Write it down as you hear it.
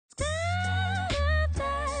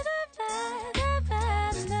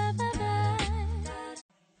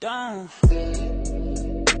Damn.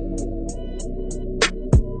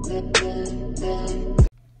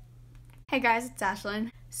 Hey guys, it's Ashlynn.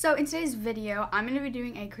 So in today's video, I'm going to be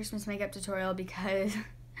doing a Christmas makeup tutorial because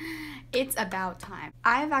it's about time.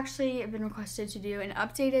 I've actually been requested to do an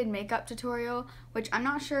updated makeup tutorial, which I'm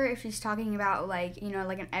not sure if she's talking about like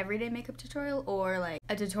an everyday makeup tutorial or like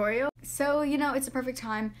a tutorial. So, it's a perfect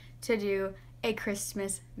time to do a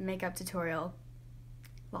Christmas makeup tutorial.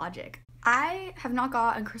 Logic. I have not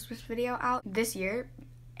got a Christmas video out this year,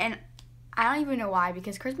 and I don't even know why,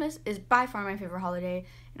 because Christmas is by far my favorite holiday,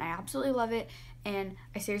 and I absolutely love it, and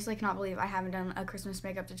I seriously cannot believe I haven't done a Christmas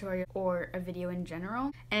makeup tutorial or a video in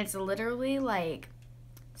general, and it's literally like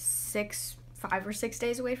 5 or 6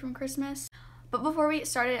 days away from Christmas. But before we get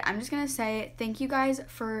started, I'm just gonna say thank you guys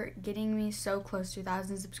for getting me so close to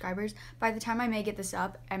 1,000 subscribers. By the time I may get this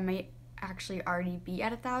up, I might actually already be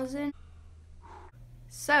at 1,000.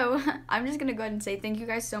 So I'm just gonna go ahead and say thank you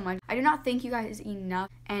guys so much. I do not thank you guys enough,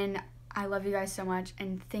 and I love you guys so much,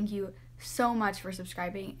 and thank you so much for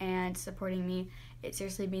subscribing and supporting me. It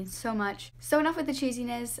seriously means so much. So enough with the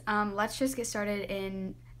cheesiness. Let's just get started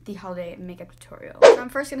in the holiday makeup tutorial. So I'm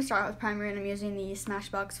first going to start out with primer, and I'm using the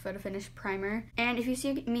Smashbox Photo Finish Primer. And if you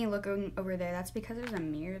see me looking over there, that's because there's a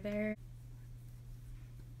mirror there.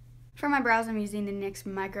 For my brows, I'm using the NYX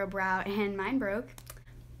Micro Brow, and mine broke.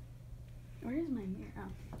 Where is my mirror? Oh.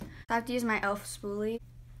 So I have to use my e.l.f. spoolie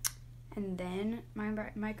and then my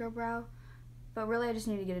micro brow, but really I just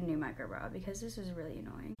need to get a new micro brow because this is really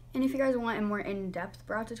annoying. And if you guys want a more in-depth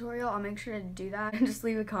brow tutorial, I'll make sure to do that, and just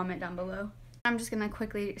leave a comment down below. I'm just gonna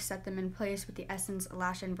quickly set them in place with the Essence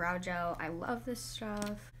Lash and Brow Gel. I love this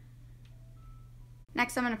stuff.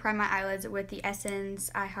 Next, I'm going to prime my eyelids with the Essence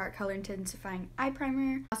I Heart Color Intensifying Eye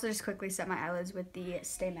Primer. Also just quickly set my eyelids with the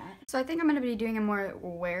Stay Matte. So I think I'm going to be doing a more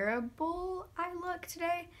wearable eye look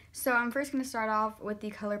today. So I'm first going to start off with the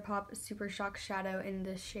ColourPop Super Shock Shadow in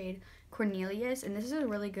the shade Cornelius. And this is a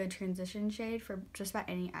really good transition shade for just about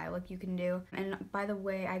any eye look you can do. And by the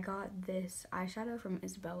way, I got this eyeshadow from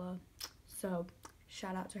Isabella. So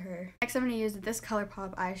shout out to her. Next, I'm going to use this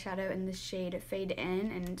ColourPop eyeshadow in the shade Fade In.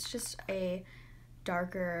 And it's just a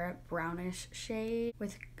darker brownish shade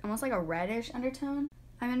with almost like a reddish undertone.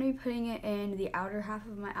 I'm going to be putting it in the outer half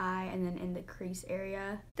of my eye and then in the crease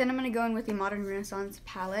area. Then I'm going to go in with the Modern Renaissance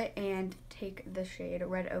palette and take the shade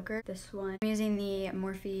Red Ochre, this one. I'm using the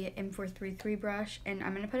Morphe M433 brush, and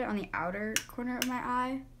I'm going to put it on the outer corner of my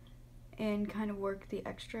eye and kind of work the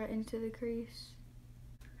extra into the crease.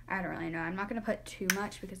 I don't really know. I'm not going to put too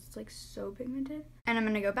much because it's like so pigmented. And I'm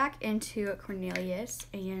going to go back into Cornelius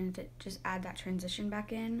and just add that transition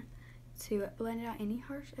back in to blend out any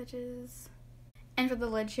harsh edges. And for the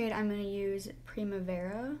lid shade, I'm going to use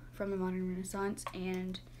Primavera from the Modern Renaissance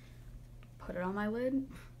and put it on my lid.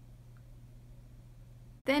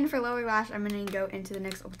 Then for lower lash, I'm going to go into the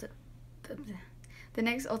NYX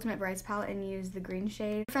Ultimate Brights palette and use the green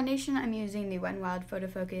shade. For foundation, I'm using the Wet n Wild Photo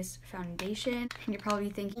Focus Foundation. And you're probably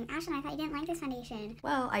thinking, Ashlynn, I thought you didn't like this foundation.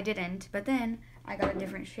 Well, I didn't, but then I got a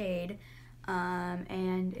different shade,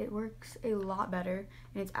 and it works a lot better.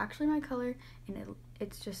 And it's actually my color, and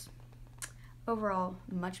it's just overall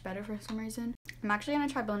much better for some reason. I'm actually going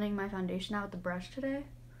to try blending my foundation out with the brush today.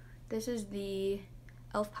 This is the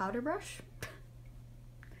e.l.f. powder brush.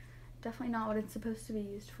 Definitely not what it's supposed to be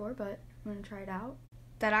used for, but I'm going to try it out.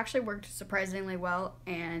 That actually worked surprisingly well,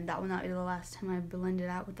 and that will not be the last time I blend it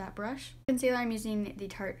out with that brush. Concealer, I'm using the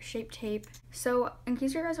Tarte Shape Tape. So in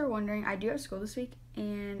case you guys are wondering, I do have school this week,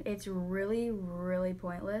 and it's really, really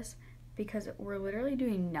pointless because we're literally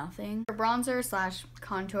doing nothing. For bronzer slash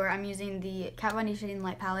contour, I'm using the Kat Von D Shading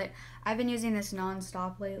Light Palette. I've been using this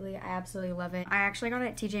non-stop lately. I absolutely love it. I actually got it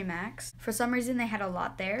at TJ Maxx. For some reason, they had a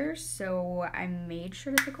lot there, so I made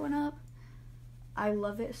sure to pick one up. I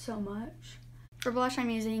love it so much. For blush, I'm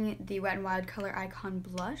using the Wet n Wild Color Icon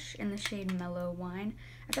Blush in the shade Mellow Wine.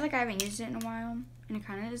 I feel like I haven't used it in a while, and it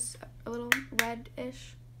kind of is a little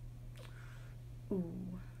red-ish. Ooh.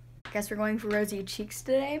 Guess we're going for rosy cheeks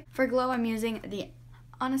today. For glow, I'm using the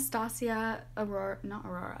Anastasia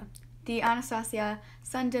the Anastasia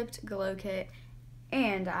Sun Dipped Glow Kit,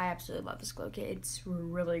 and I absolutely love this glow kit. It's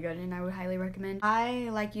really good, and I would highly recommend. I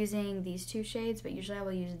like using these two shades, but usually I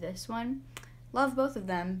will use this one. Love both of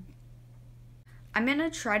them. I'm going to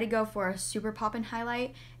try to go for a super poppin'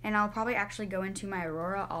 highlight, and I'll probably actually go into my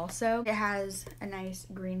Aurora also. It has a nice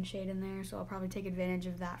green shade in there, so I'll probably take advantage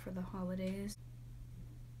of that for the holidays.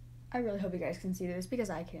 I really hope you guys can see this because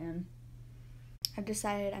I can. I've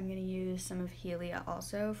decided I'm going to use some of Helia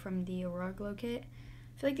also from the Aurora Glow Kit.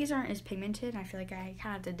 I feel like these aren't as pigmented, and I feel like I kind of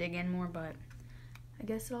have to dig in more, but I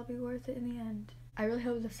guess it'll be worth it in the end. I really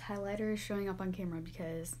hope this highlighter is showing up on camera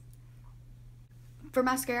because for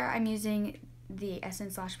mascara, I'm using the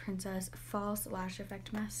Essence Lash Princess False Lash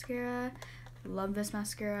Effect Mascara. Love this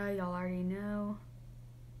mascara, y'all already know.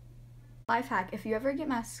 Life hack, if you ever get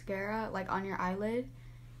mascara like on your eyelid,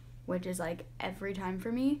 which is like every time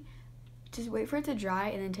for me, just wait for it to dry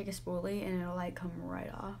and then take a spoolie and it'll like come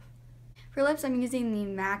right off. For lips, I'm using the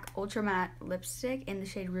MAC Ultra Matte lipstick in the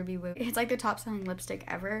shade Ruby Woo. It's like the top selling lipstick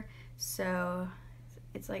ever, so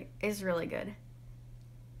it's really good.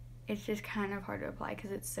 It's just kind of hard to apply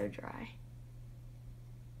because it's so dry.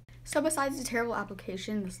 So besides the terrible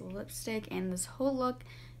application, this lipstick and this whole look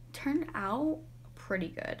turned out pretty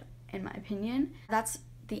good in my opinion. That's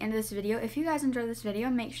the end of this video. If you guys enjoyed this video,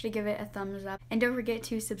 make sure to give it a thumbs up and don't forget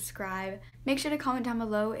to subscribe. Make sure to comment down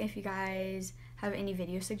below if you guys have any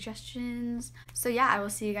video suggestions. So yeah, I will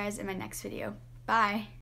see you guys in my next video. Bye!